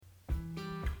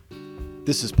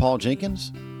This is Paul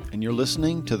Jenkins, and you're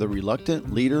listening to the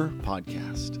Reluctant Leader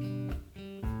Podcast.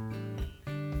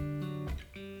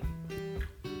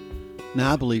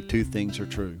 Now, I believe two things are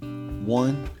true.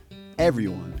 One,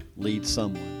 everyone leads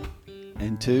someone.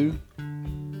 And two,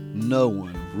 no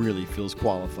one really feels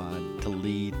qualified to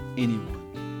lead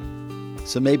anyone.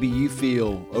 So maybe you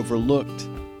feel overlooked,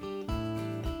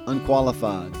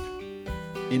 unqualified,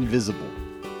 invisible.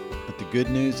 But the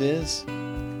good news is,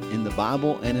 in the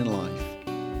Bible and in life,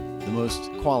 the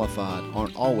most qualified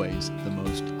aren't always the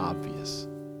most obvious.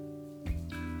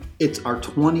 It's our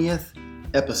 20th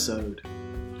episode,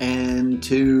 and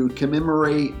to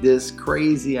commemorate this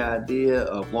crazy idea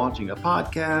of launching a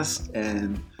podcast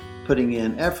and putting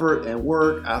in effort and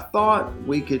work, I thought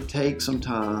we could take some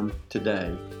time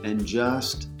today and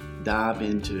just dive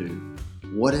into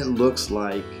what it looks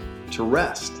like to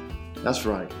rest. That's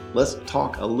right. Let's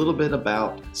talk a little bit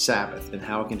about Sabbath and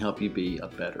how it can help you be a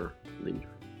better leader.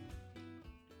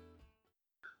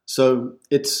 So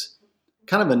it's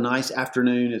kind of a nice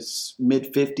afternoon. It's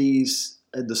mid-50s.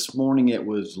 This morning it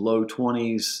was low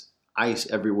 20s, ice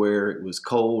everywhere. It was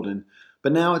cold,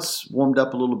 but now it's warmed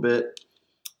up a little bit.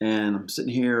 And I'm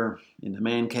sitting here in the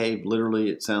man cave. Literally,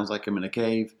 it sounds like I'm in a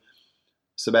cave.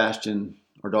 Sebastian,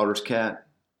 our daughter's cat,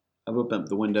 I've opened up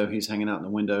the window. He's hanging out in the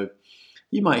window.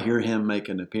 You might hear him make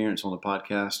an appearance on the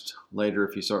podcast later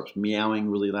if he starts meowing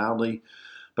really loudly.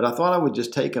 But I thought I would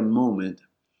just take a moment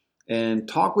and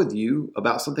talk with you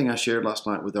about something I shared last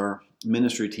night with our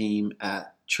ministry team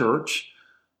at church.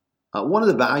 One of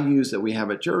the values that we have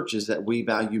at church is that we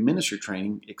value ministry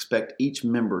training, expect each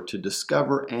member to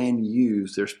discover and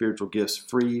use their spiritual gifts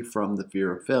free from the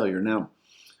fear of failure. Now,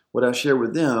 what I share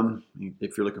with them,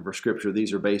 if you're looking for scripture,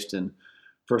 these are based in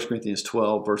 1 Corinthians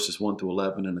 12, verses 1 through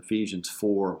 11, and Ephesians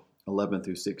 4, 11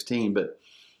 through 16. But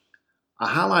I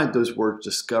highlight those words,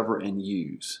 discover and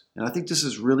use. And I think this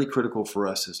is really critical for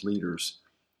us as leaders.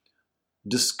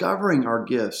 Discovering our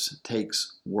gifts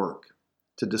takes work.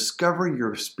 To discover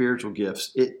your spiritual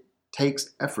gifts, it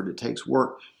takes effort, it takes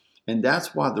work. And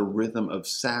that's why the rhythm of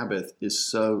Sabbath is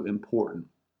so important.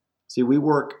 See, we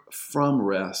work from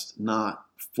rest, not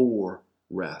for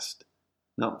rest.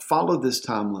 Now, follow this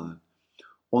timeline.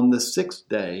 On the sixth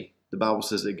day, the Bible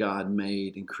says that God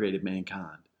made and created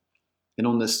mankind. And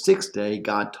on the sixth day,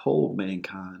 God told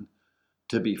mankind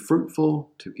to be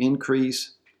fruitful, to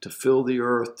increase, to fill the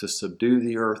earth, to subdue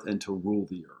the earth, and to rule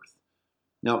the earth.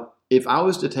 Now, if I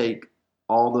was to take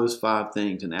all those five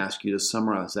things and ask you to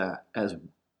summarize that as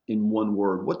in one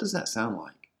word, what does that sound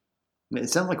like? I mean, it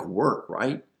sounds like work,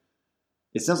 right?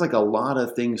 It sounds like a lot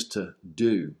of things to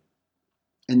do.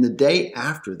 And the day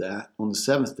after that, on the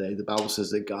seventh day, the Bible says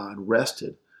that God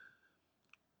rested.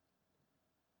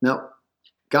 Now,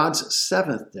 God's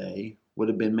seventh day would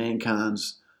have been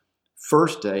mankind's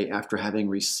first day after having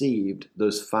received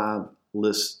those five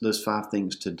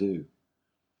things to do.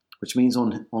 Which means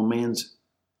on man's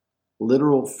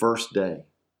literal first day,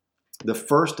 the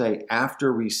first day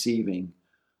after receiving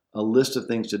a list of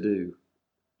things to do,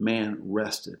 man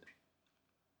rested.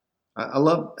 I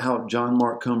love how John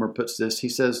Mark Comer puts this. He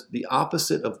says, the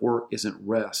opposite of work isn't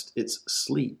rest, it's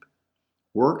sleep.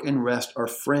 Work and rest are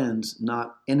friends,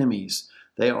 not enemies.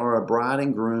 They are a bride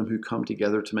and groom who come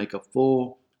together to make a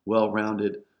full,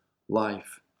 well-rounded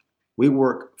life. We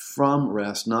work from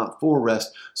rest, not for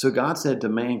rest. So God said to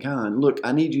mankind, look,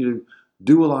 I need you to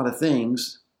do a lot of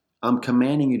things. I'm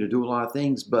commanding you to do a lot of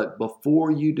things, but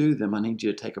before you do them, I need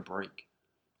you to take a break.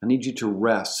 I need you to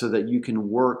rest so that you can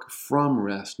work from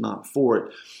rest, not for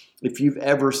it. If you've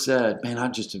ever said, man, I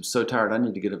just am so tired, I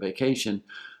need to get a vacation.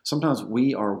 Sometimes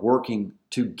we are working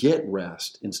to get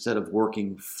rest instead of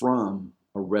working from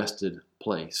a rested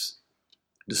place.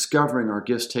 Discovering our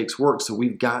gifts takes work, so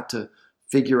we've got to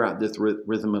figure out this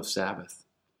rhythm of Sabbath.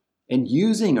 And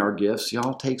using our gifts,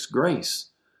 y'all, takes grace.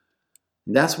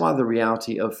 And that's why the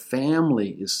reality of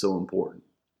family is so important.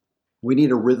 We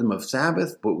need a rhythm of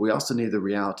Sabbath, but we also need the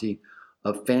reality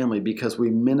of family because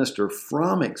we minister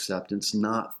from acceptance,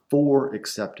 not for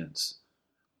acceptance.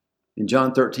 In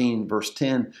John 13, verse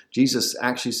 10, Jesus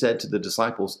actually said to the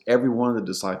disciples, every one of the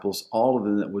disciples, all of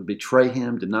them that would betray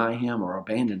him, deny him, or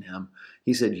abandon him,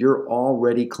 he said, you're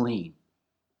already clean.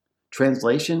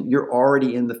 Translation, you're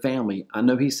already in the family. I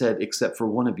know he said, except for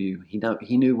one of you.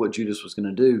 He knew what Judas was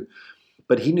going to do,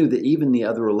 but he knew that even the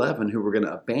other 11 who were going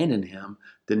to abandon him,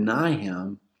 deny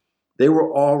him, they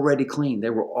were already clean. They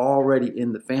were already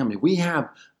in the family. We have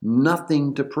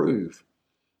nothing to prove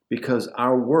because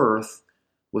our worth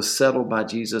was settled by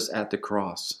Jesus at the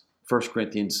cross. 1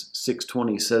 Corinthians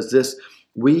 6:20 says this,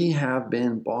 we have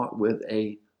been bought with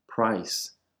a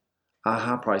price, a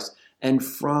high price. And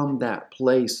from that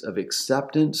place of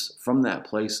acceptance, from that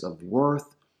place of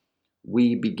worth,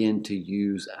 we begin to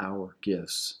use our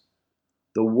gifts.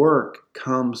 The work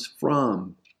comes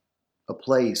from a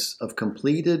place of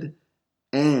completed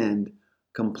and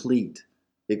complete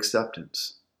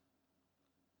acceptance.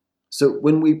 So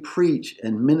when we preach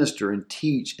and minister and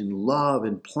teach and love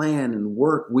and plan and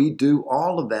work, we do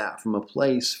all of that from a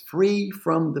place free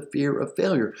from the fear of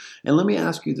failure. And let me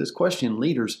ask you this question,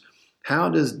 leaders, how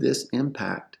does this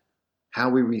impact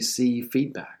how we receive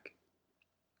feedback?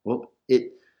 Well,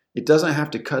 it doesn't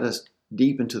have to cut us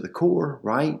deep into the core,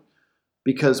 right?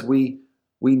 Because we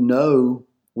know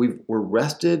we're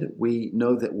rested, we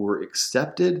know that we're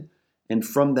accepted, and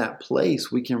from that place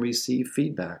we can receive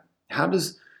feedback. How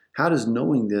does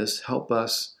knowing this help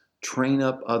us train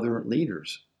up other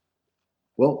leaders?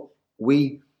 Well,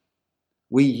 we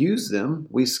use them,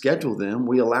 we schedule them,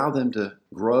 we allow them to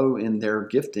grow in their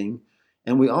gifting,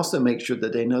 and we also make sure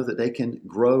that they know that they can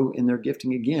grow in their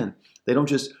gifting again. They don't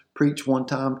just preach one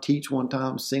time, teach one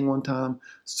time, sing one time,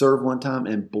 serve one time,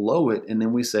 and blow it, and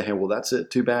then we say, hey, well, that's it,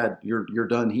 too bad, you're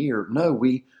done here. No,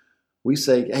 we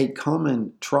say, hey, come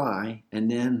and try, and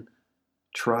then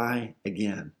try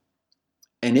again.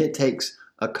 And it takes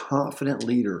a confident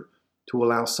leader to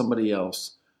allow somebody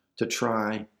else to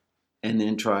try and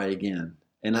then try again.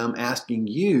 And I'm asking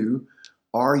you,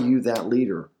 are you that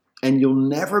leader? And you'll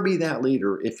never be that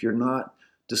leader if you're not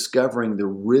discovering the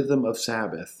rhythm of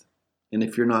Sabbath and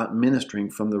if you're not ministering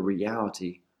from the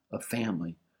reality of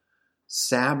family.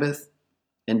 Sabbath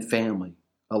and family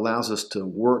allows us to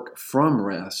work from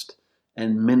rest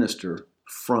and minister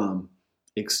from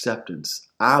acceptance.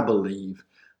 I believe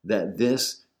that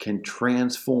this can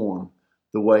transform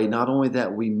the way not only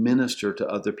that we minister to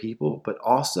other people, but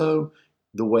also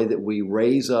the way that we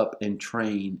raise up and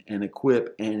train and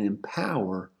equip and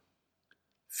empower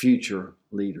future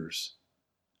leaders.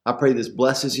 I pray this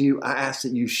blesses you. I ask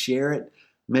that you share it.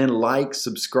 Man, like,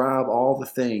 subscribe, all the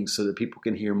things so that people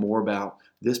can hear more about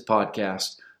this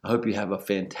podcast. I hope you have a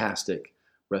fantastic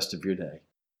rest of your day.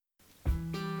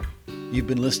 You've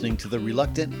been listening to the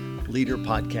Reluctant Leader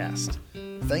Podcast.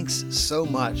 Thanks so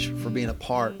much for being a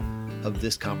part of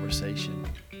this conversation.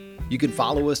 You can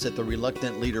follow us at the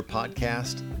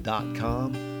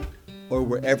reluctantleaderpodcast.com or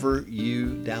wherever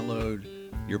you download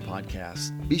your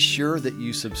podcast. Be sure that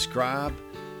you subscribe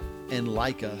and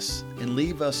like us and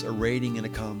leave us a rating and a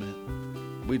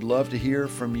comment. We'd love to hear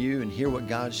from you and hear what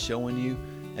God's showing you.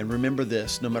 And remember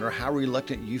this, no matter how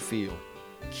reluctant you feel,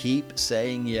 keep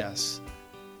saying yes,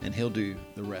 and He'll do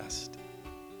the rest.